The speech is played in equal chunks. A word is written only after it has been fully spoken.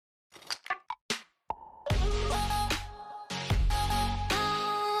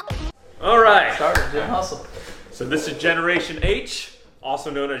All right. Started doing hustle. So this is Generation H, also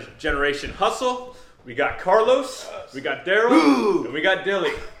known as Generation Hustle. We got Carlos, we got Daryl, and we got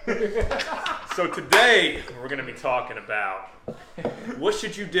Dilly. So today we're going to be talking about what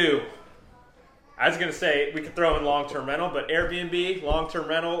should you do. I was going to say we could throw in long-term rental, but Airbnb, long-term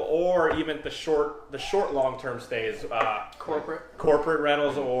rental, or even the short long-term stays, corporate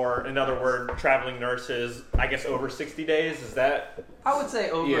rentals, or in other words, traveling nurses. I guess over 60 days. Is that? I would say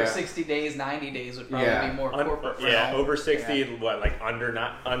over 60 days, 90 days would probably be more corporate rental. Yeah, over 60. What, like under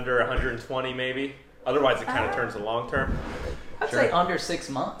 120 maybe? Otherwise, it kind of turns to long-term. I'd say under 6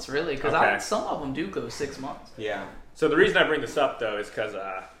 months, really, because some of them do go 6 months. Yeah. So the reason I bring this up though is because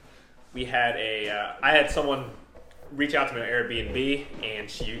we had I had someone reach out to me on Airbnb, and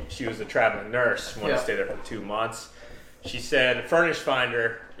she was a traveling nurse, wanted to stay there for 2 months. She said Furnish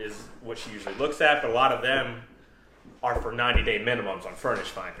Finder is what she usually looks at, but a lot of them are for 90-day minimums on Furnish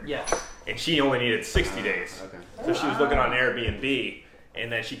Finder. Yeah. And she only needed 60 days. Okay. So she was looking on Airbnb,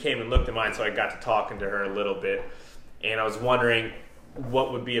 and then she came and looked at mine, so I got to talking to her a little bit. And I was wondering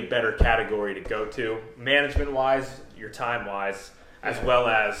what would be a better category to go to, management-wise, your time-wise, as well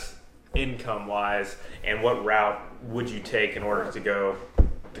as income-wise, and what route would you take in order to go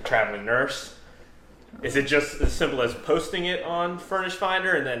the traveling nurse? Is it just as simple as posting it on Furnish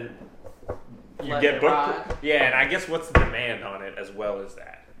Finder and then you get booked? Yeah, and I guess what's the demand on it as well as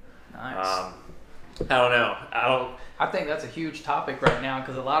that? Nice. I don't know. I think that's a huge topic right now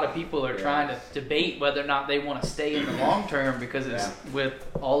because a lot of people are trying to debate whether or not they want to stay in the long term because it's with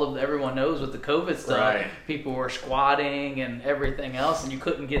all of everyone knows with the COVID stuff, people were squatting and everything else, and you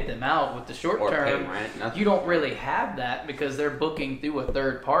couldn't get them out with the short term. You don't really have that because they're booking through a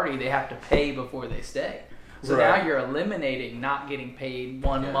third party. They have to pay before they stay. So now you're eliminating not getting paid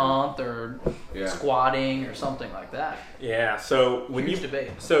 1 month or squatting or something like that. Yeah. So when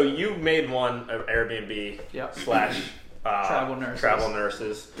so you made one of Airbnb / travel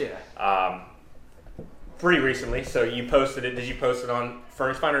nurses. Yeah. Pretty recently. So you posted it. Did you post it on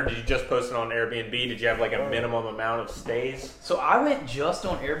Furnish Finder, or did you just post it on Airbnb? Did you have like a minimum amount of stays? So I went just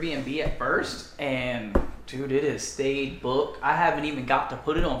on Airbnb at first, and dude, it is stayed booked. I haven't even got to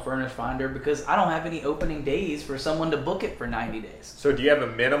put it on Furnish Finder because I don't have any opening days for someone to book it for 90 days. So do you have a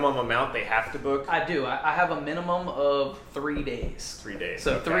minimum amount they have to book? I do. I have a minimum of 3 days. 3 days.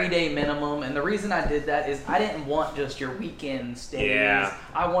 So 3 day minimum. And the reason I did that is I didn't want just your weekend stays. Yeah.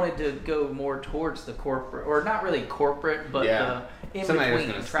 I wanted to go more towards the corporate, or not really corporate, but the in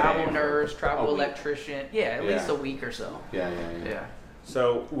between travel nurse, travel electrician. Yeah, at least a week or so. Yeah.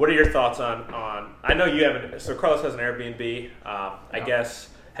 So what are your thoughts on I know you haven't, so Carlos has an Airbnb. I guess,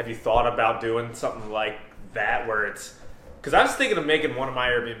 have you thought about doing something like that where it's, because I was thinking of making one of my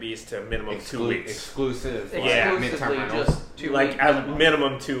Airbnbs to a minimum 2 weeks. Exclusive. Yeah. Exclusively just 2 weeks. Like at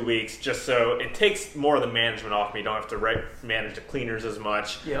minimum 2 weeks, just so it takes more of the management off me. You don't have to manage the cleaners as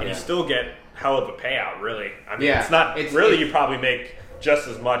much. And you still get hell of a payout, really. I mean, it's not, you probably make just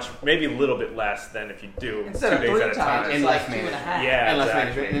as much, maybe a little bit less than if you do instead 2 days at a time. And less management. Yeah, and less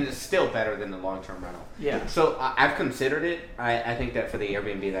management. And it's still better than the long-term rental. Yeah. So I've considered it. I think that for the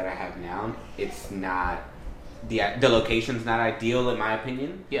Airbnb that I have now, it's not, the location's not ideal in my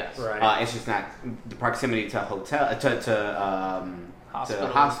opinion. Yes. Right. It's just not the proximity to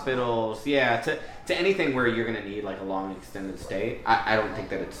hospitals. To anything where you're going to need like a long extended stay. I don't think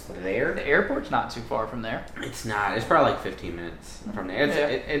that it's there. The airport's not too far from there. It's not. It's probably like 15 minutes from there.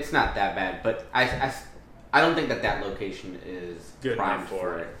 It's not that bad, but I don't think that location is good prime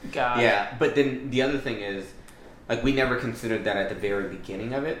for it. Yeah, but then the other thing is, like, we never considered that at the very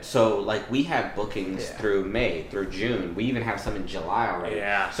beginning of it. So, like, we have bookings through May, through June. We even have some in July already.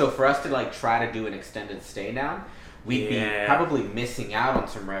 Yeah. So for us to like try to do an extended stay now, we'd be probably missing out on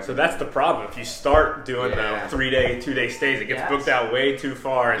some revenue. So that's the problem. If you start doing the 3 day, 2 day stays, it gets booked out way too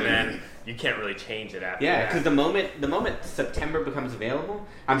far, and then you can't really change it after that. Yeah, because the moment September becomes available,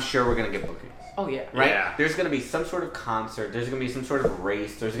 I'm sure we're going to get bookings. Oh, yeah. Right? Yeah. There's going to be some sort of concert. There's going to be some sort of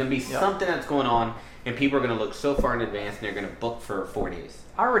race. There's going to be something that's going on, and people are going to look so far in advance, and they're going to book for 4 days.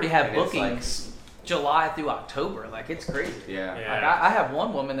 I already have bookings July through October. Like, it's crazy. Yeah. Like, I have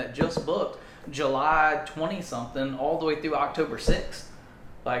one woman that just booked July 20-something all the way through October 6th.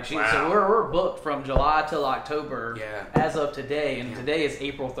 Like, so we're booked from July till October as of today, and today is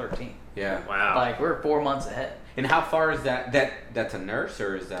April 13th. Yeah. Wow. Like, we're 4 months ahead. And how far is that? That's a nurse,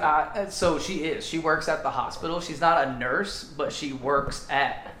 or is that? So she is. She works at the hospital. She's not a nurse, but she works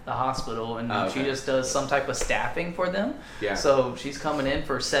at the hospital, and she just does some type of staffing for them. Yeah. So she's coming in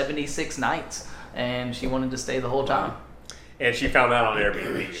for 76 nights, and she wanted to stay the whole time. And she found that on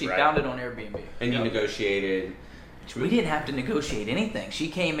Airbnb. She found it on Airbnb. And you negotiated. We didn't have to negotiate anything. She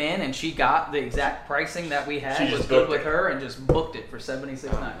came in and she got the exact pricing that we had. She was good with her and just booked it for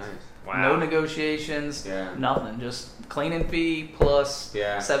 76 nights. Nice. Wow. No negotiations, nothing. Just cleaning fee plus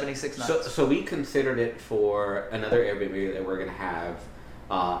 76 nights. So we considered it for another Airbnb that we're going to have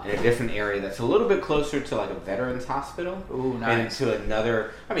in a different area that's a little bit closer to like a veterans hospital. Ooh, nice. And to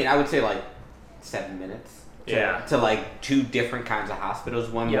another, I mean, I would say like 7 minutes. To like 2 different kinds of hospitals.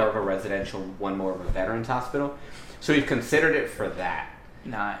 One more of a residential, one more of a veterans hospital. So we've considered it for that.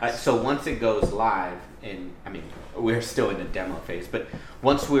 Nice. So once it goes live, and I mean, we're still in the demo phase, but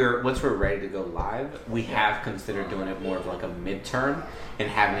once we're ready to go live, we have considered doing it more of like a midterm and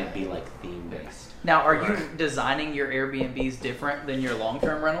having it be like theme based. Now, are you designing your Airbnbs different than your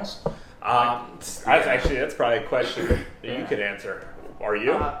long-term rentals? That's probably a question that you could answer. Are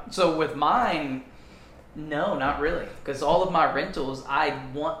you? So with mine, no, not really. Because all of my rentals, I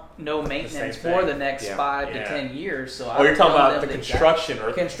want no maintenance for the next 5 to 10 years. So you're talking about the construction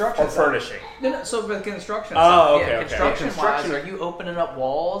or furnishing? No, so for the construction Construction-wise, are you opening up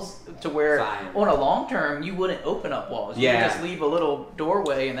walls to where on a long term you wouldn't open up walls? You would just leave a little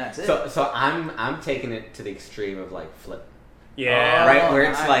doorway and that's it. So I'm taking it to the extreme of like flip. Yeah. Right? Where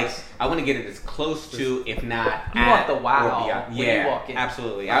it's like, I want to get it as close to, if not you want the wow when you walk in.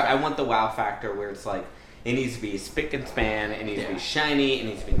 Absolutely. Okay. I want the wow factor where it's like, it needs to be spick and span, it needs to be shiny, it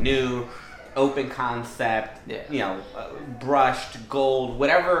needs to be new, open concept, brushed, gold,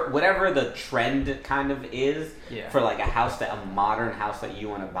 whatever the trend kind of is for like a modern house that you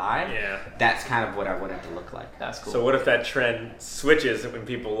want to buy. Yeah. That's kind of what I want it to look like. That's cool. So what if that trend switches when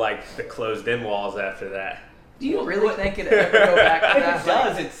people like the closed-in walls after that? Do you really think it ever go back to that? It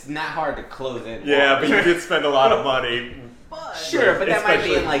does. It's not hard to close in. Yeah, but you did spend a lot of money. Sure, but that might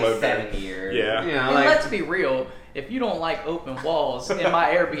be in like 7 years. Yeah. You know, and let's be real. If you don't like open walls in my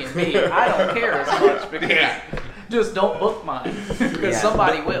Airbnb, I don't care as much because just don't book mine because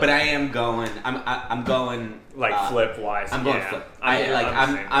somebody will. But I am going. I'm going like flip wise. I'm going flip.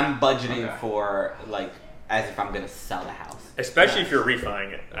 I'm budgeting for like as if I'm going to sell the house. Especially if you're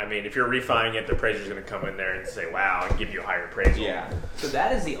refining it. I mean, if you're refining it, the appraiser's going to come in there and say, wow, and give you a higher appraisal. Yeah. So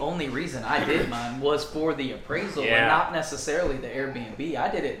that is the only reason I did mine was for the appraisal and not necessarily the Airbnb. I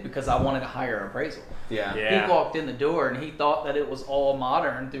did it because I wanted a higher appraisal. Yeah. He walked in the door and he thought that it was all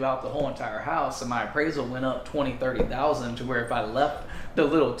modern throughout the whole entire house, and my appraisal went up 20,000, 30,000 to where if I left the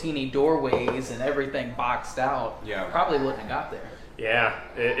little teeny doorways and everything boxed out, probably wouldn't have got there. Yeah,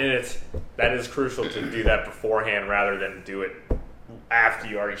 that is crucial to do that beforehand rather than do it after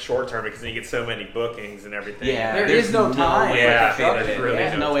you already short term because then you get so many bookings and everything. Yeah, there is no time. There's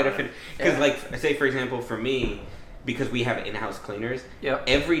really no way to fit it. Because like, say for example, for me, because we have in-house cleaners,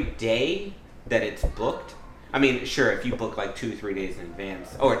 every day that it's booked, I mean, sure, if you book like 2-3 days in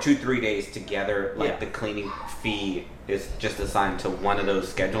advance or 2-3 days together, like the cleaning fee is just assigned to one of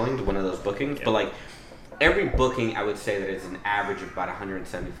those scheduling, to one of those bookings, but like. Every booking, I would say that it's an average of about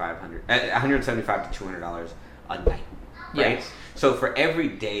 $175 to $200 a night, right? Yes. So for every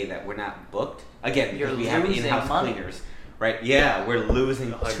day that we're not booked, again, because we have in-house cleaners, right? Yeah, we're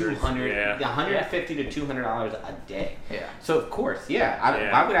losing $150 to $200 a day. Yeah. So of course,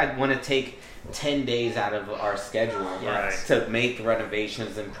 why would I want to take 10 days out of our schedule to make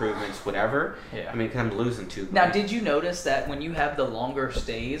renovations, improvements, whatever? I mean, because I'm losing too. Now, did you notice that when you have the longer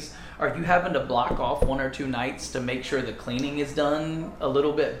stays, are you having to block off 1 or 2 nights to make sure the cleaning is done a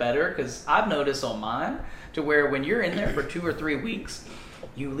little bit better? Because I've noticed on mine to where when you're in there for 2 or 3 weeks,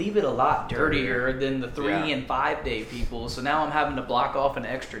 you leave it a lot dirtier than the 3 and 5 day people. So now I'm having to block off an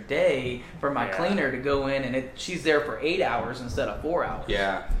extra day for my cleaner to go in, and she's there for 8 hours instead of 4 hours.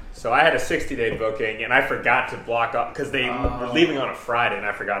 Yeah. So I had a 60-day booking, and I forgot to block off because they were leaving on a Friday, and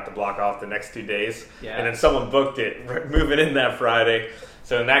I forgot to block off the next 2 days. Yeah. And then someone booked it, moving in that Friday.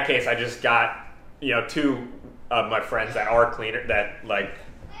 So in that case, I just got 2 of my friends that are cleaner, that like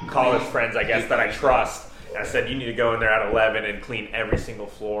college friends, I guess, that I trust. And I said, you need to go in there at 11 and clean every single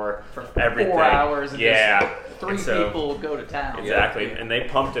floor for everything. 4 hours. And just 3 people go to town. Exactly, Yeah. and they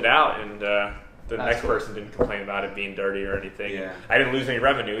pumped it out, and the next person didn't complain about it being dirty or anything. Yeah. I didn't lose any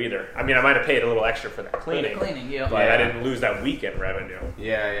revenue either. I mean, I might have paid a little extra for that cleaning. For the cleaning, yeah. But I didn't lose that weekend revenue.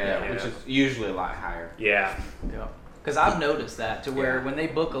 Yeah, which is usually a lot higher. Yeah. Because I've noticed that to where when they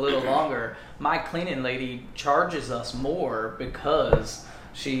book a little longer, my cleaning lady charges us more because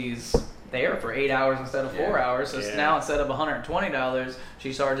she's there for 8 hours instead of 4 hours. So now instead of $120,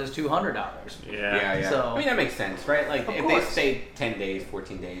 she charges $200. Yeah. So, I mean, that makes sense, right? Like if they stay 10 days,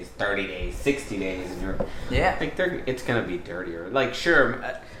 14 days, 30 days, 60 days, and you're like, it's gonna be dirtier. Like, sure,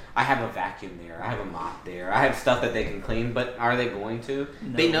 I have a vacuum there, I have a mop there, I have stuff that they can clean, but are they going to?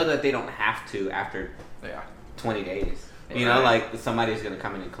 No. They know that they don't have to after 20 days. You know, like somebody's going to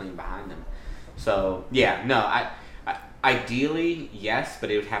come in and clean behind them. So, yeah, no, I ideally, yes,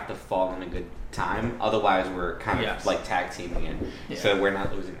 but it would have to fall on a good time. Otherwise, we're kind of like tag teaming it, so we're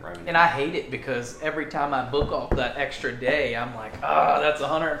not losing revenue. And I hate it because every time I book off that extra day, I'm like, that's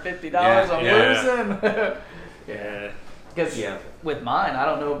 $150 I'm losing. Because with mine, I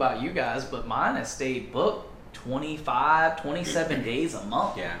don't know about you guys, but mine has stayed booked 25, 27 days a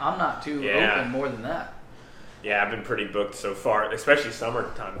month. Yeah. I'm not too open more than that. Yeah, I've been pretty booked so far, especially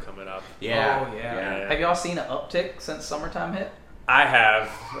summertime coming up. Yeah. Oh, yeah. Have y'all seen an uptick since summertime hit? I have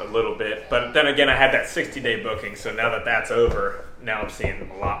a little bit, but then again, I had that 60-day booking, so now that that's over, now I'm seeing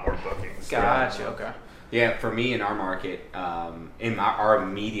a lot more bookings. Gotcha, okay. Yeah, for me in our market, in our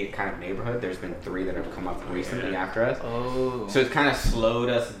immediate kind of neighborhood, there's been 3 that have come up recently after us. Oh. So it's kind of slowed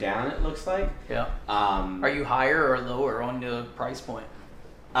us down, it looks like. Yeah. Are you higher or lower on the price point?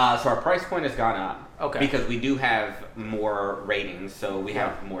 So our price point has gone up. Okay. Because we do have more ratings, so we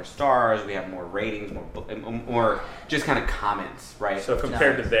have more stars, we have more ratings, more just kind of comments, right? So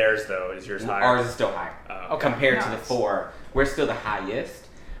compared to theirs, though, is yours higher? Ours is still higher. Compared to the 4, we're still the highest,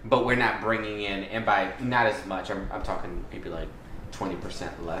 but we're not bringing in, and by not as much, I'm talking maybe like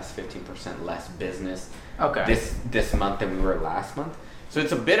 20% less, 15% less business this month than we were last month. So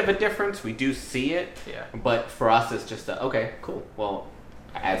it's a bit of a difference. We do see it, but for us, it's just okay, cool. Well,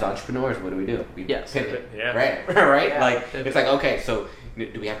 as entrepreneurs, what do? We pivot, right? Yeah. Like it's like, okay, so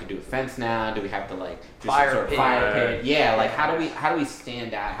do we have to do a fence now? Do we have to like do fire pit? Yeah, like how do we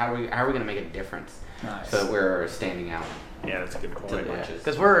stand out? How are we going to make a difference? Nice. So that we're standing out. Yeah, that's a good point.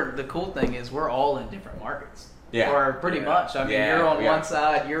 Because the cool thing is we're all in different markets. Yeah. Or pretty much. I mean, you're on one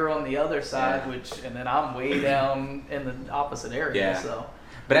side, you're on the other side, and then I'm way down in the opposite area. Yeah. So.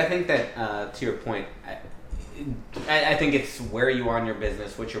 But I think that to your point. I think it's where you are in your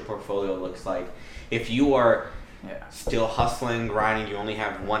business, what your portfolio looks like. If you are still hustling, grinding, you only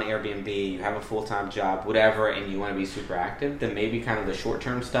have one Airbnb, you have a full-time job, whatever, and you want to be super active, then maybe kind of the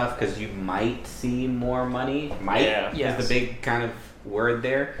short-term stuff, because you might see more money. Is the big kind of word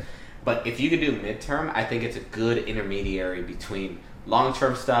there. But if you could do midterm, I think it's a good intermediary between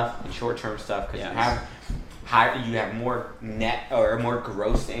long-term stuff and short-term stuff, because you have more net or more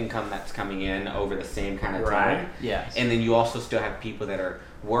gross income that's coming in over the same kind of time. Yes. And then you also still have people that are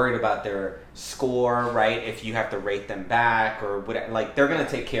worried about their score, right? If you have to rate them back or whatever, like they're going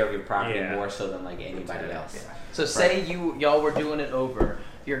to take care of your property more so than like anybody else. Yeah. So say y'all were doing it over,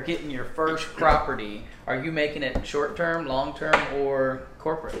 you're getting your first property. Are you making it short term, long term, or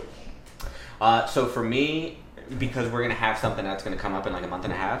corporate? So for me, because we're going to have something that's going to come up in like a month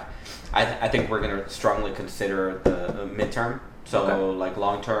and a half, I think we're going to strongly consider the midterm. So like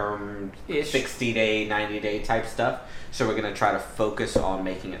long-term, 60-day, 90-day type stuff. So we're going to try to focus on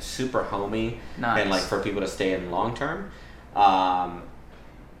making it super homey and like for people to stay in long-term.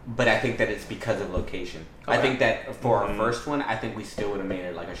 But I think that it's because of location. I think that for our first one, I think we still would have made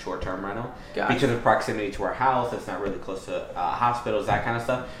it like a short-term rental. Because of proximity to our house, it's not really close to hospitals, that kind of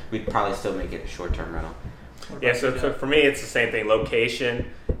stuff. We'd probably still make it a short-term rental. Yeah, so for me, it's the same thing: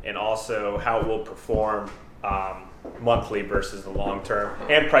 location and also how it will perform monthly versus the long term,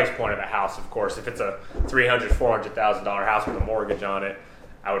 and price point of the house. Of course, if it's a $300,000-$400,000 house with a mortgage on it,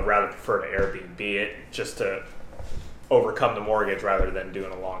 I would rather prefer to Airbnb it just to overcome the mortgage rather than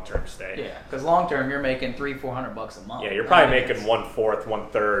doing a long term stay. Yeah, because long term you're making $300-$400 a month. Yeah, you're probably making 1/4,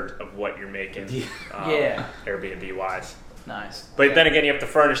 1/3 of what you're making. Airbnb wise. Nice. But then again, you have to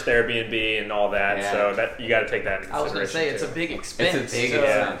furnish the Airbnb and all that, so that you got to take that into consideration. I was going to say, it's a big expense. It's a big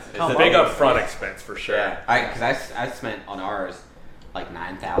expense. It's a big upfront expense for sure. Yeah, because I spent on ours like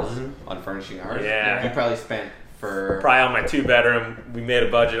 $9,000 on furnishing ours. Yeah. You probably spent for... Probably on my 2-bedroom, we made a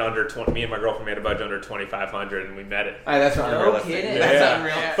budget under 20. Me and my girlfriend made a budget under $2,500, and we met it. That's not unrealistic. That's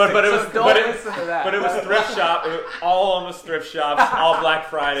unrealistic. But it was thrift shop. All almost thrift shops. All Black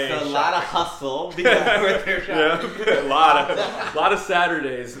Friday. So a lot of hustle because we're thrift shopping. A lot of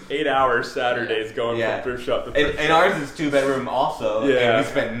Saturdays, 8 hours Saturdays going from thrift shop to thrift shop. And ours is 2-bedroom also. And we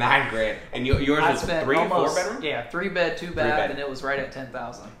spent $9,000. And yours was 3 or 4 bedroom? Yeah, 3-bed, 2-bath, and it was right at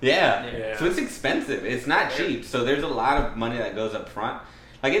 $10,000. Yeah. So it's expensive. It's not cheap. So there's a lot of money that goes up front.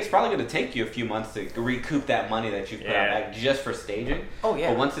 Like, it's probably going to take you a few months to recoup that money that you put out back just for staging. Oh, yeah.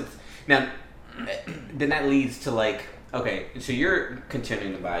 But once it's... Now, then that leads to, like, okay, so you're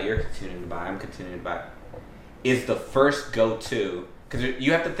continuing to buy, I'm continuing to buy. Is the first go-to... Because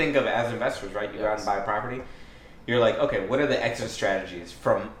you have to think of, as investors, right? You go out and buy a property. You're like, okay, what are the exit strategies?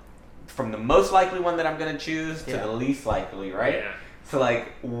 From the most likely one that I'm going to choose to the least likely, right? Yeah. So,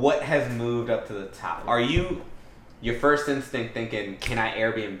 like, what has moved up to the top? Are you... your first instinct thinking, can I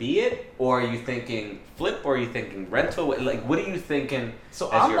Airbnb it? Or are you thinking flip? Or are you thinking rental? Like, what are you thinking as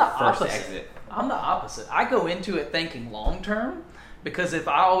I'm your the first opposite. exit? I'm the opposite. I go into it thinking long term because if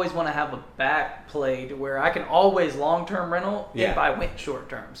I always want to have a back play to where I can always long term rental if I went short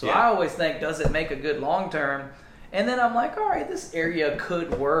term. So I always think, does it make a good long term? And then I'm like, all right, this area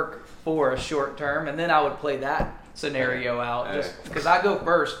could work for a short term. And then I would play that scenario out just because I go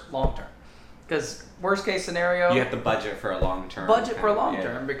first long term. Because worst case scenario, you have to budget for a long term.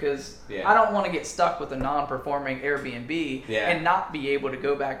 Term because I don't want to get stuck with a non-performing Airbnb and not be able to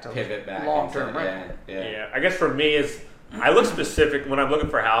go back to pivot back long term rental. Yeah, I guess for me is I look specific when I'm looking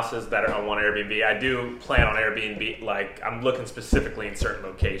for houses that are on one Airbnb. I do plan on Airbnb, like I'm looking specifically in certain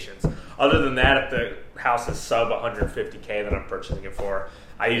locations. Other than that, if the house is sub 150K that I'm purchasing it for,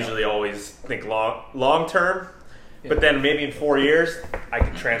 I usually always think long term. But then maybe in 4 years, I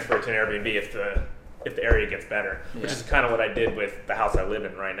can transfer it to an Airbnb if the area gets better, which is kind of what I did with the house I live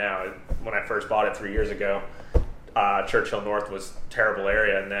in right now. When I first bought it 3 years ago, Churchill North was a terrible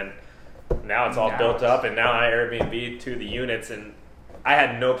area, and then now it's all built up, and now I Airbnb to the units, and I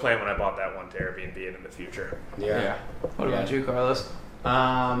had no plan when I bought that one to Airbnb it in the future. Yeah. What about you, Carlos?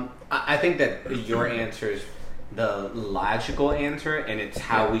 I think that your answer is the logical answer, and it's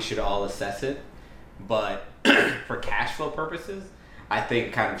how we should all assess it. But for cash flow purposes, I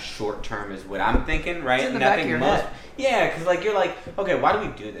think kind of short term is what I'm thinking, right? It's in the back of your head. Yeah, because like you're like, okay, why do we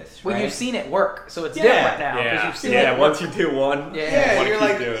do this? Well, right? you've seen it work, so it's different now. Yeah, You've seen it work. Once you do one, you're keep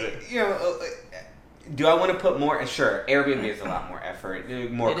like, doing it. You know, do I want to put more? Sure, Airbnb is a lot more effort,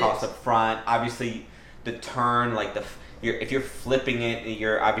 more cost up front. Obviously, the turn, like if you're flipping it,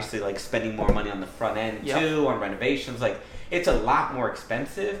 you're obviously like spending more money on the front end too, on renovations. Like it's a lot more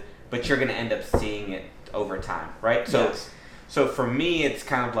expensive, but you're going to end up seeing it over time, right? So for me, it's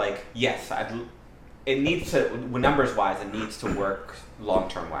kind of like, yes, it needs to, numbers wise, it needs to work long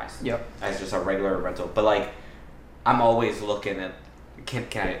term wise. Yep. As just a regular rental, but like, I'm always looking at, can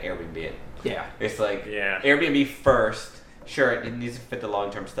I Airbnb it? Yeah. It's like Airbnb first. Sure, it needs to fit the long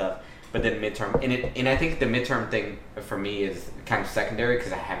term stuff, but then midterm, and I think the midterm thing for me is kind of secondary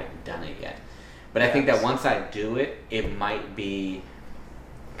because I haven't done it yet. But I think that once I do it, it might be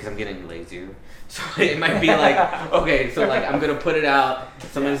because I'm getting lazier. So it might be like, okay, so like I'm going to put it out.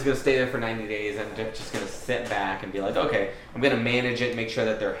 Somebody's going to stay there for 90 days. I'm just going to sit back and be like, okay, I'm going to manage it, make sure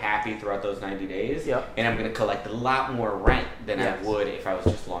that they're happy throughout those 90 days. Yep. And I'm going to collect a lot more rent than I would if I was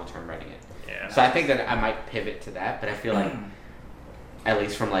just long-term renting it. Yeah. So I think that I might pivot to that, but I feel like at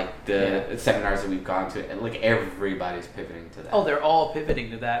least from like the seminars that we've gone to, like everybody's pivoting to that. Oh, they're all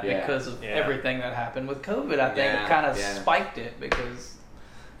pivoting to that because of everything that happened with COVID. I think it kind of spiked it because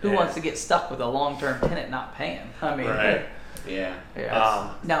who wants to get stuck with a long-term tenant not paying? I mean,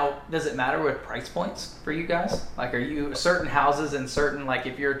 now, does it matter with price points for you guys? Like, are you certain houses and certain, like,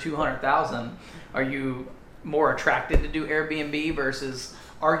 if you're 200,000, are you more attracted to do Airbnb versus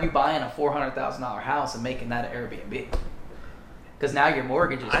are you buying a $400,000 house and making that an Airbnb? Because now your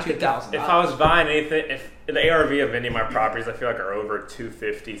mortgage is $2,000. If I was buying anything, if the ARV of any of my properties I feel like are over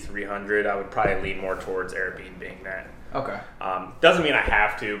 250, 300, I would probably lean more towards Airbnb that. Okay. Doesn't mean I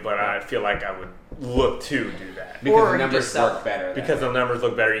have to, but I feel like I would look to do that. Because the numbers work better. Because the numbers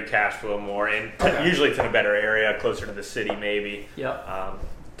look better, you cash flow more, and usually it's in a better area, closer to the city maybe. Yep.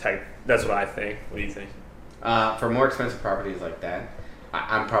 That's what I think. What do you think? For more expensive properties like that,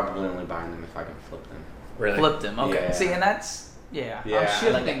 I'm probably only buying them if I can flip them. Really? Flip them, okay. Yeah. See, and that's... Yeah, I'm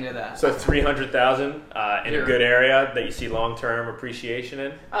shifting to that. So 300,000 in a good area that you see long-term appreciation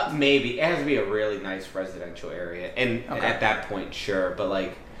in? Maybe. It has to be a really nice residential area. And at that point, sure. But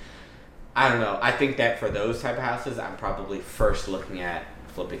like, I don't know. I think that for those type of houses, I'm probably first looking at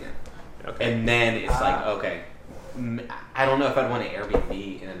flipping it. Okay. And then it's like, okay, I don't know if I'd want to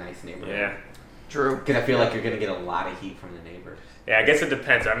Airbnb in a nice neighborhood. Yeah. True. Because I feel like you're going to get a lot of heat from the neighbors. Yeah, I guess it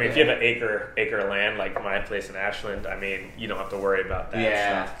depends. I mean, if you have an acre of land, like my place in Ashland, I mean, you don't have to worry about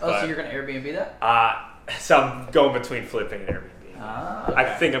that stuff. So you're going to Airbnb that? So I'm going between flipping and Airbnb. Okay.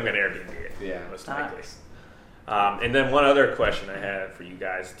 I think I'm going to Airbnb it, most likely. And then one other question I had for you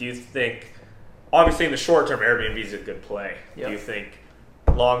guys. Do you think, obviously in the short term, Airbnb is a good play. Yep. Do you think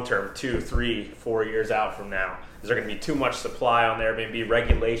long term, 2, 3, 4 years out from now, is there going to be too much supply on the Airbnb?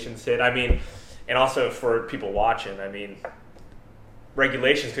 Regulations hit? I mean, and also for people watching, I mean,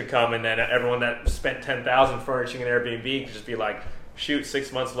 regulations could come and then everyone that spent $10,000 furnishing an Airbnb could just be like, shoot,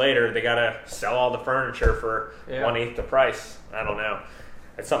 6 months later they gotta sell all the furniture for 1/8 the price. I don't know.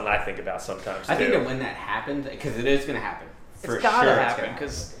 It's something I think about sometimes too. I think that when that happens, because it is going to happen. It's gotta happen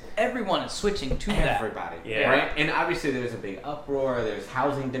because everyone is switching to everybody. that. Yeah. Right? And obviously there's a big uproar, there's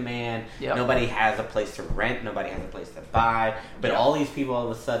housing demand, nobody has a place to rent, nobody has a place to buy, but all these people all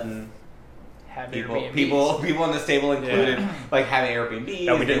of a sudden have people on this table included like have Airbnb.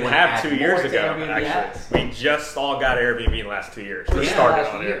 That we didn't have 2 years ago. Actually, we just all got Airbnb in the last 2 years. We started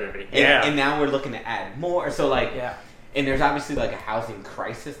on Airbnb, and now we're looking to add more. So like, and there's obviously like a housing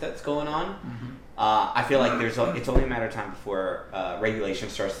crisis that's going on. Mm-hmm. I feel like it's only a matter of time before regulation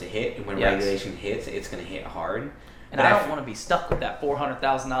starts to hit, and when regulation hits, it's going to hit hard. And I don't want to be stuck with that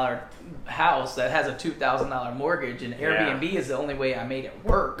 $400,000 house that has a $2,000 mortgage, and Airbnb is the only way I made it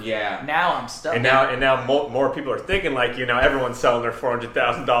work. Yeah. Now I'm stuck. And now more people are thinking like you. Now everyone's selling their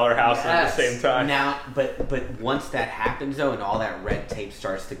 $400,000 houses at the same time. Now, but once that happens though, and all that red tape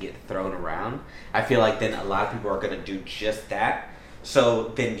starts to get thrown around, I feel like then a lot of people are going to do just that.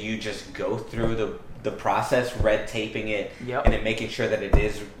 So then you just go through the process, red taping it, and then making sure that it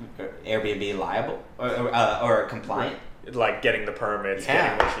is Airbnb liable or compliant. Like getting the permits,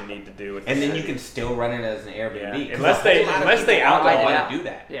 getting what you need to do. With and then you can still run it as an Airbnb. Yeah. Unless they outlaw it. Do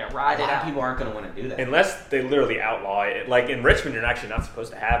that. Yeah, ride it out. A lot of people aren't going to want to do that. Unless they literally outlaw it. Like in Richmond, you're actually not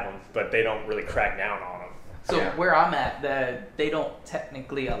supposed to have them, but they don't really crack down on them. So where I'm at, they don't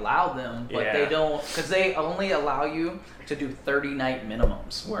technically allow them, but they don't, because they only allow you to do 30-night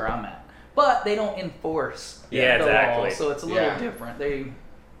minimums where I'm at. But they don't enforce the law, so it's a little different.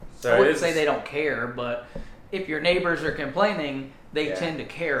 I wouldn't say they don't care, but if your neighbors are complaining, they tend to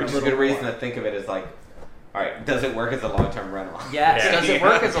care. Which is a good reason to think of it as like, all right, does it work as a long-term rental? Yes, does it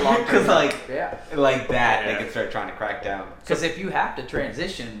work as a long-term rental? Because like that, they can start trying to crack down. Because if you have to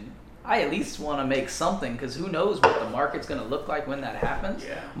transition, I at least want to make something, because who knows what the market's going to look like when that happens.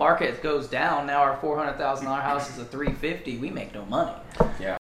 Yeah. Market goes down, now our $400,000 house is a $350,000, we make no money.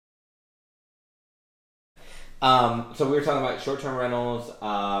 Yeah. So we were talking about short-term rentals,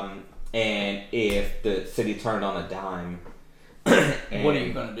 and if the city turned on a dime, what are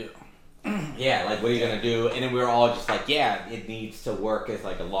you going to do? Yeah, like what are you going to do? And then we were all just like, it needs to work as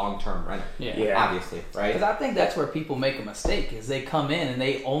like a long-term rental. Yeah. Obviously, right? Because I think that's where people make a mistake, is they come in and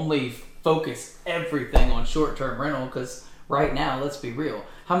they only focus everything on short-term rental, because right now, let's be real,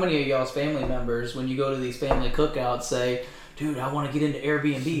 how many of y'all's family members, when you go to these family cookouts, say, dude, I want to get into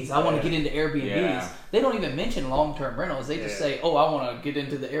Airbnbs. I want to get into Airbnbs. Yeah. They don't even mention long-term rentals. They just say, oh, I want to get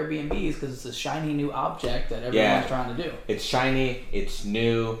into the Airbnbs because it's a shiny new object that everyone's trying to do. It's shiny. It's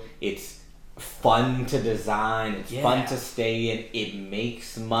new. It's fun to design. It's fun to stay in. It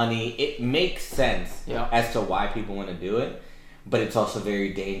makes money. It makes sense as to why people want to do it. But it's also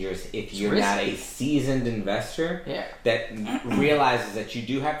very dangerous if you're not a seasoned investor that realizes that you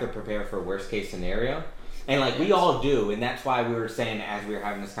do have to prepare for a worst-case scenario. And, like, we all do, and that's why we were saying as we were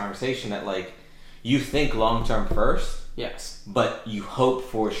having this conversation that, like, you think long-term first, but you hope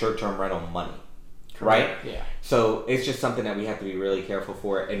for short-term rental money, right? Yeah. So it's just something that we have to be really careful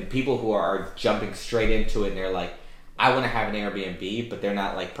for. And people who are jumping straight into it and they're like, I want to have an Airbnb, but they're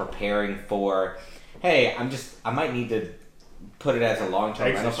not, like, preparing for, hey, I might need to put it as a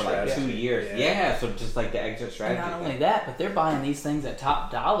long-term rental for, like, 2 years. Yeah, so just, like, the exit strategy. And not only that, but they're buying these things at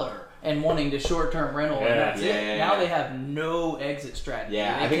top dollar and wanting to short-term rental, and that's it. Now they have no exit strategy.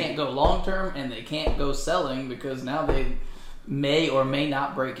 They can't go long-term, and they can't go selling, because now they may or may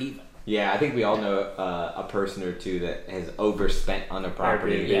not break even. Yeah, I think we all know a person or two that has overspent on a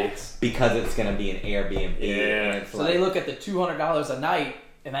property because it's going to be an Airbnb. Yeah. And so they look at the $200 a night,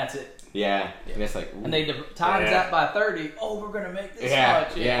 and that's it. Yeah. And it's like, ooh. And they times that by 30. Oh, we're going to make this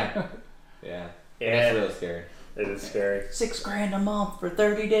much. Yeah. It's really scary. It is scary. $6,000 a month for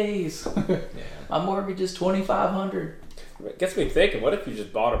 30 days. My mortgage is $2,500. It gets me thinking, what if you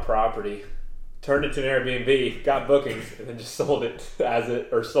just bought a property, turned it to an Airbnb, got bookings, and then just sold it as an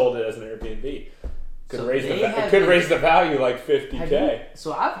Airbnb? Could raise the value like $50K.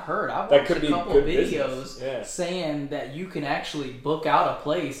 So I've watched a couple videos saying that you can actually book out a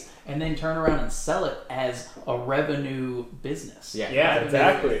place and then turn around and sell it as a revenue business. Yeah,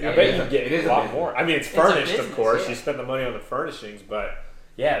 exactly. I bet you get a lot more. I mean, it's furnished, of course. You spend the money on the furnishings, but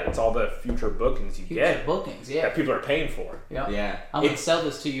it's all the future bookings you get. Future bookings, that people are paying for. Yeah. I'm going to sell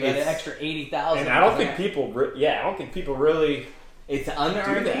this to you at an extra $80,000. And I don't think people really. It's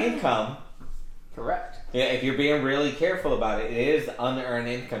unearned income. Correct. Yeah, if you're being really careful about it, it is unearned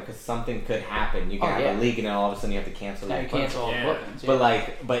income because something could happen. You can have a leak, and then all of a sudden you have to cancel. Now you cancel all the bookings. But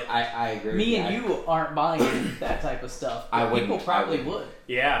I agree. Me and you aren't buying that type of stuff. People probably would.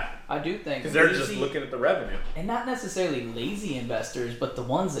 Yeah, I do think because they're just looking at the revenue, and not necessarily lazy investors, but the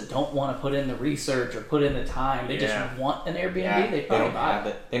ones that don't want to put in the research or put in the time. They just want an Airbnb. They probably buy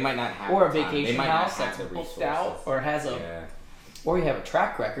it. They might not have or a vacation house that's booked out or has or you have a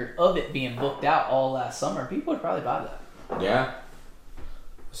track record of it being booked out all last summer, people would probably buy that. Yeah.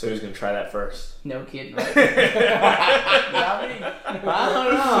 So who's gonna try that first? No kidding, right? Not me. I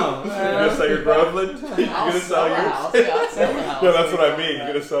don't know. You're gonna sell your Groveland? You're gonna sell yours? I'll sell the house. No, that's what I mean. You're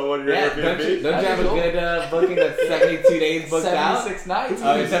gonna sell one of your Airbnb? Don't you have a good booking that's 72 days booked 76 nights.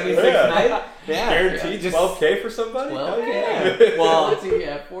 Oh, 76 nights? Yeah. Guaranteed Just $12K for somebody? 12K. Yeah. Well,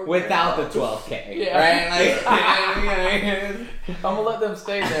 yeah, without the 12K. Yeah. Right? Like, I'm gonna let them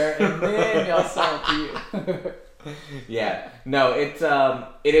stay there, and then y'all sell it to you. Yeah, no, it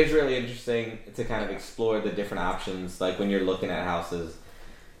is really interesting to kind of explore the different options. Like when you're looking at houses,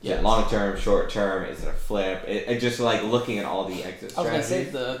 is it long term, short term? Is it a flip? It just like looking at all the exit strategies. I was gonna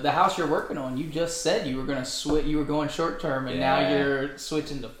say the house you're working on. You just said you were gonna switch. You were going short term, and now you're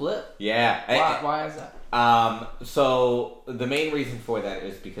switching to flip. Yeah. Why is that? So the main reason for that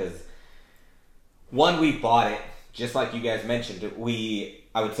is because one, we bought it just like you guys mentioned.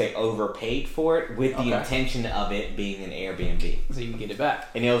 I would say overpaid for it with the intention of it being an Airbnb. So you can get it back.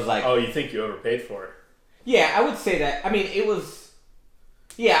 And it was like... Oh, you think you overpaid for it? Yeah, I would say that. I mean, it was...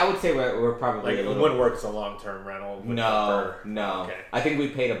 Yeah, I would say we're probably... Like, it wouldn't work as a long-term rental? No. Okay. I think we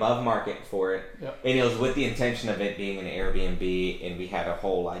paid above market for it. Yep. And it was with the intention of it being an Airbnb, and we had a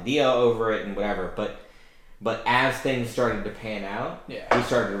whole idea over it and whatever. But as things started to pan out, we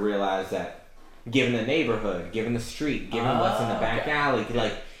started to realize that given the neighborhood, given the street, given what's in the back alley,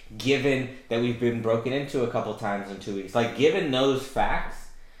 like given that we've been broken into a couple times in 2 weeks, like given those facts,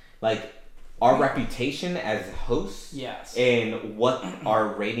 like our reputation as hosts and what our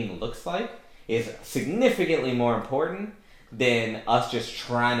rating looks like is significantly more important than us just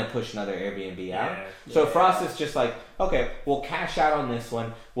trying to push another Airbnb out. So for us, it's just like, okay, we'll cash out on this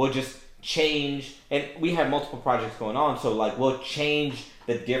one. We'll just change, and we have multiple projects going on, so like we'll change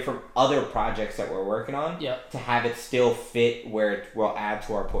the different other projects that we're working on to have it still fit where it will add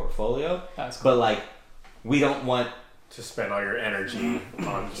to our portfolio. That's cool. But like, we don't want to spend all your energy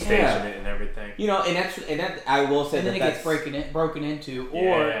on staging it and everything. You know, and that I will say, and then it gets broken into,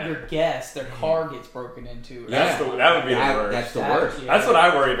 or your guest, their car gets broken into. That would be the worst. That's the worst. That's what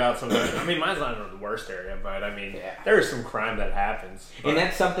I worry about sometimes. I mean, mine's not in the worst area, but I mean, there is some crime that happens. And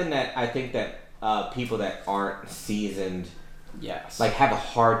that's something that I think that people that aren't seasoned, like have a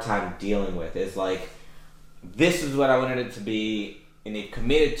hard time dealing with. Is like, this is what I wanted it to be. And they've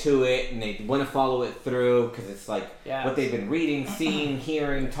committed to it, and they want to follow it through because it's like what they've been reading, seeing,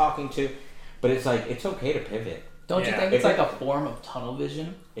 hearing, talking to. But it's like, it's okay to pivot. Don't you think it's like a form of tunnel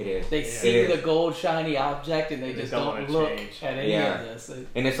vision? It is. They see the gold shiny object and they just don't look at any of this.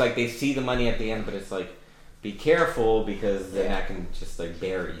 And it's like they see the money at the end, but it's like, be careful because then that can just like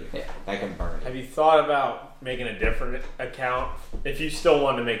bury you. Yeah. That can burn. Have you thought about making a different account? If you still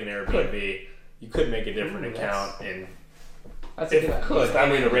wanted to make an Airbnb, you could make a different account and... That's a good idea. I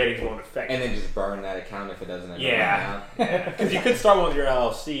mean, the ratings won't affect and then just burn that account if it doesn't end up. Because you could start one with your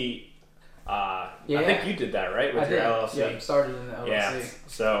LLC. I think you did that, right? With your LLC. Yeah, started in the LLC. Yeah.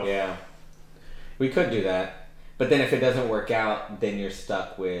 So. Yeah. We could do that. But then if it doesn't work out, then you're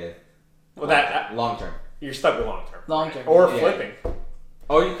stuck with long term. You're stuck with long term. Long term. Or flipping.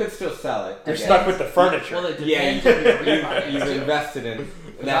 Or you could still sell it. You're stuck with the furniture. Well, it depends you've invested in.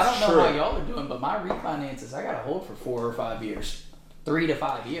 That's I don't know how y'all are doing, but my refinances, I got to hold for 4 or 5 years. 3 to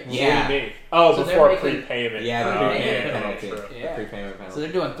 5 years. Yeah. What do you mean? Oh, so before prepayment. Yeah, the prepayment penalty. The prepayment penalty. So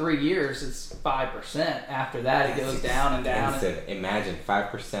they're doing 3 years, it's 5%. After that, it goes down and down. Imagine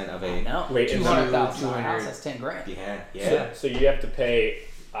 5% of a... No, $200,000 house, that's $10,000. Yeah. So you have to pay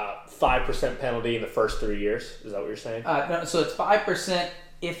 5% penalty in the first 3 years? Is that what you're saying? No, so it's 5%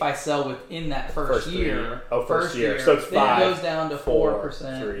 if I sell within that first year. Oh, first year. So it's 5. Then it goes down to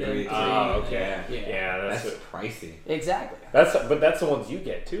 4%. 3. Oh, okay. Yeah, that's pricey. Exactly. But that's the ones you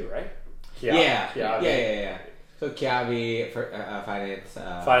get too, right? Yeah. So Kiavi for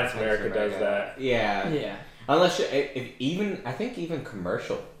Finance America does that. Yeah. Unless I think even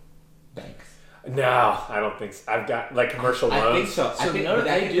commercial banks. No, I don't think so. I've got like commercial loans. I think so. I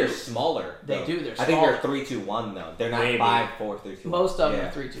think they're smaller. They do. They're smaller. I think they're 3-2-1 though. They're not 5-4-3-2-1. Most of them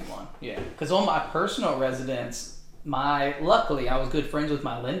are 3-2-1. Yeah. Because on my personal residence, luckily I was good friends with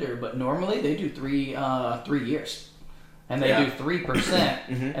my lender, but normally they do 3 years, and they do 3%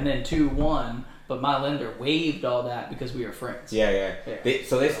 and then 2-1. But my lender waived all that because we were friends. Yeah.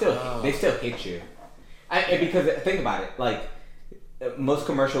 So they still hit you. Because think about it, like most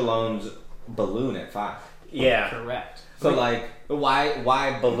commercial loans balloon at 5. Yeah, correct. So like,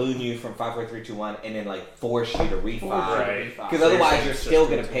 why balloon you from 5-4-3-2-1 and then like force you to refi? Right. Because otherwise you're still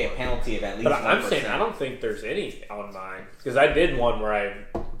going to pay a penalty of at least. But I'm saying I don't think there's any on mine because I did one where I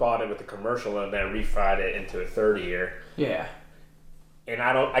bought it with a commercial loan and then refied it into a 30-year. Yeah. And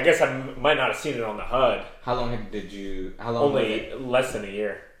I guess I might not have seen it on the HUD. How long Only less than a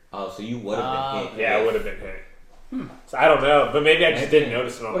year. Oh, so you would have been hit. Yeah, I would have been hit. So I don't know, but maybe I just didn't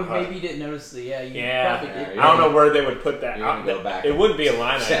notice it on the HUD. Maybe you didn't notice the probably did. I don't know where they would put that. You're gonna go back. It would be a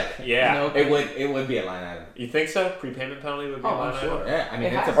line item. Yeah, Nope. It would be a line item. You think so? Prepayment penalty would be a line item. Yeah, I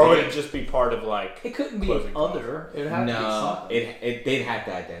mean, Or would it just be part of like? It couldn't be closing other. It would have to be something. they'd have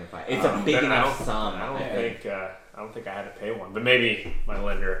to identify. It's a big enough sum. I don't think I had to pay one, but maybe my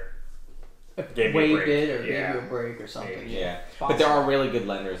lender gave me a break. Waived it or gave you a break or something. Yeah. But there are really good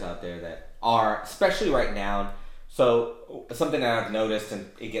lenders out there that are, especially right now. So something that I've noticed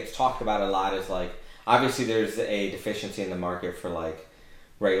and it gets talked about a lot is like, obviously there's a deficiency in the market for like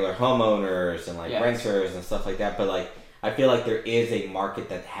regular homeowners and like renters and stuff like that. But like, I feel like there is a market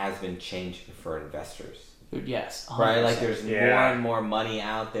that has been changing for investors. Yes. 100%. Right? Like there's more and more money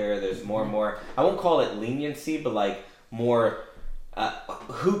out there. There's more and more, I won't call it leniency, but like more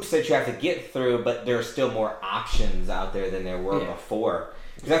hoops that you have to get through, but there are still more options out there than there were before.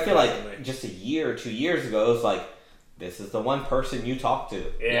 Because I feel like just a year or 2 years ago, it was like, this is the one person you talk to.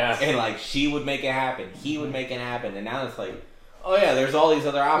 Yeah. And like, she would make it happen. He would make it happen. And now it's like, oh yeah, there's all these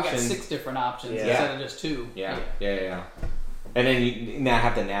other options. We got 6 different options instead of just 2. Yeah. And then you now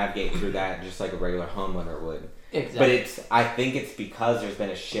have to navigate through that just like a regular homeowner would. Exactly. But I think it's because there's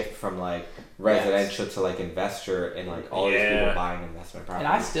been a shift from like residential to like investor and like all these people buying investment properties.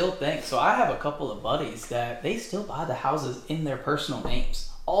 And I still think, so I have a couple of buddies that they still buy the houses in their personal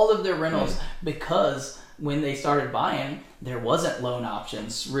names. All of their rentals, because when they started buying, there wasn't loan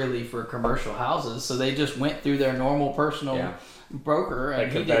options really for commercial houses. So they just went through their normal personal broker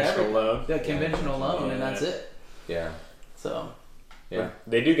and he did everything. The conventional loan, and that's it. Yeah. So. Yeah.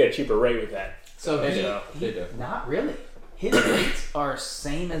 They do get a cheaper rate with that. So they do. Not really. His rates are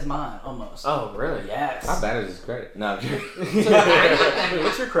same as mine, almost. Oh, really? Yes. How bad is his credit? No, I'm kidding.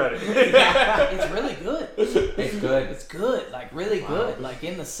 What's your credit? It's really good. It's good. It's good. Like, really good. Like,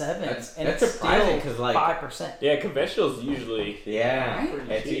 in the 7s. And that's it's surprising still because, like, 5%. Yeah, conventional's usually... Yeah. Right?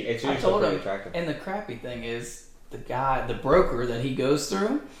 It's usually I told him, attractive. and the crappy thing is, the broker that he goes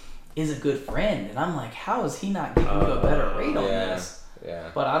through is a good friend. And I'm like, how is he not getting you a better rate on this?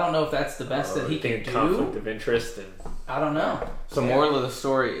 Yeah. But I don't know if that's the best that he can do. Conflict of interest. And... I don't know. So moral of the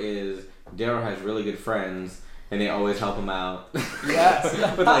story is Daryl has really good friends and they always help him out. Yes.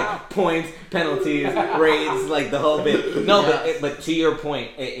 With like points, penalties, rates, like the whole bit. No, but to your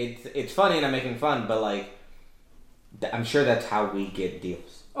point, it's funny and I'm making fun, but like I'm sure that's how we get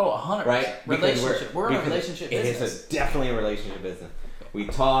deals. Oh, 100%. Right? Relationship. We're in a relationship business. It is definitely a relationship business. We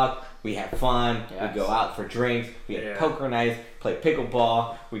talk, we have fun, we go out for drinks, we have poker nights, play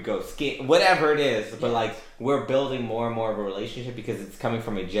pickleball, we go ski, whatever it is. But like, we're building more and more of a relationship because it's coming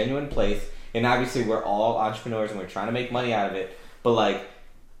from a genuine place. And obviously we're all entrepreneurs and we're trying to make money out of it. But like,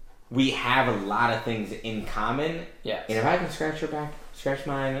 we have a lot of things in common. Yes. And if I can scratch your back, scratch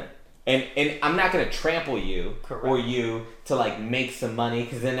mine. And I'm not going to trample you or you to like make some money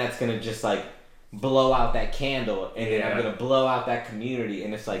because then that's going to just like blow out that candle and then I'm going to blow out that community.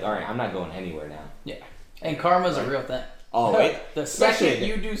 And it's like, all right, I'm not going anywhere now. Yeah. And karma's a real thing. Oh, the second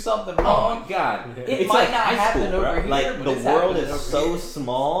you do something wrong, God, it's not like happen school, over here. Like the world is so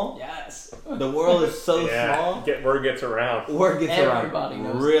small. Yes, the world is so small. Word gets around. Word gets Everybody around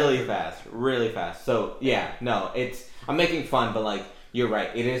knows really fast. So I'm making fun, but like you're right.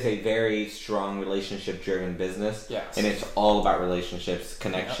 It is a very strong relationship-driven business. Yes, and it's all about relationships,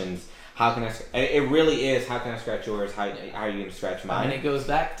 connections. Yep. How can I? It really is. How can I scratch yours? How are you going to scratch mine? And it goes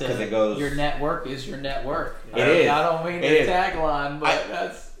back to your network is your net worth. It is. I don't mean the tagline, but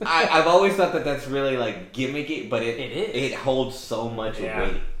that's. I've always thought that that's really like gimmicky, but it is. It holds so much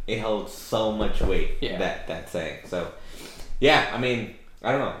weight. It holds so much weight. Yeah. That saying. So, yeah. I mean,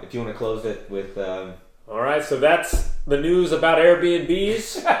 I don't know if you want to close it with. All right, so that's the news about Airbnbs.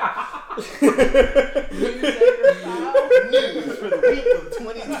 News for the week of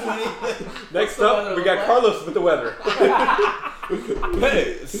 2020. Next up, we got Carlos with the weather.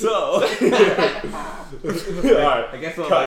 Hey, so. All right, I guess we'll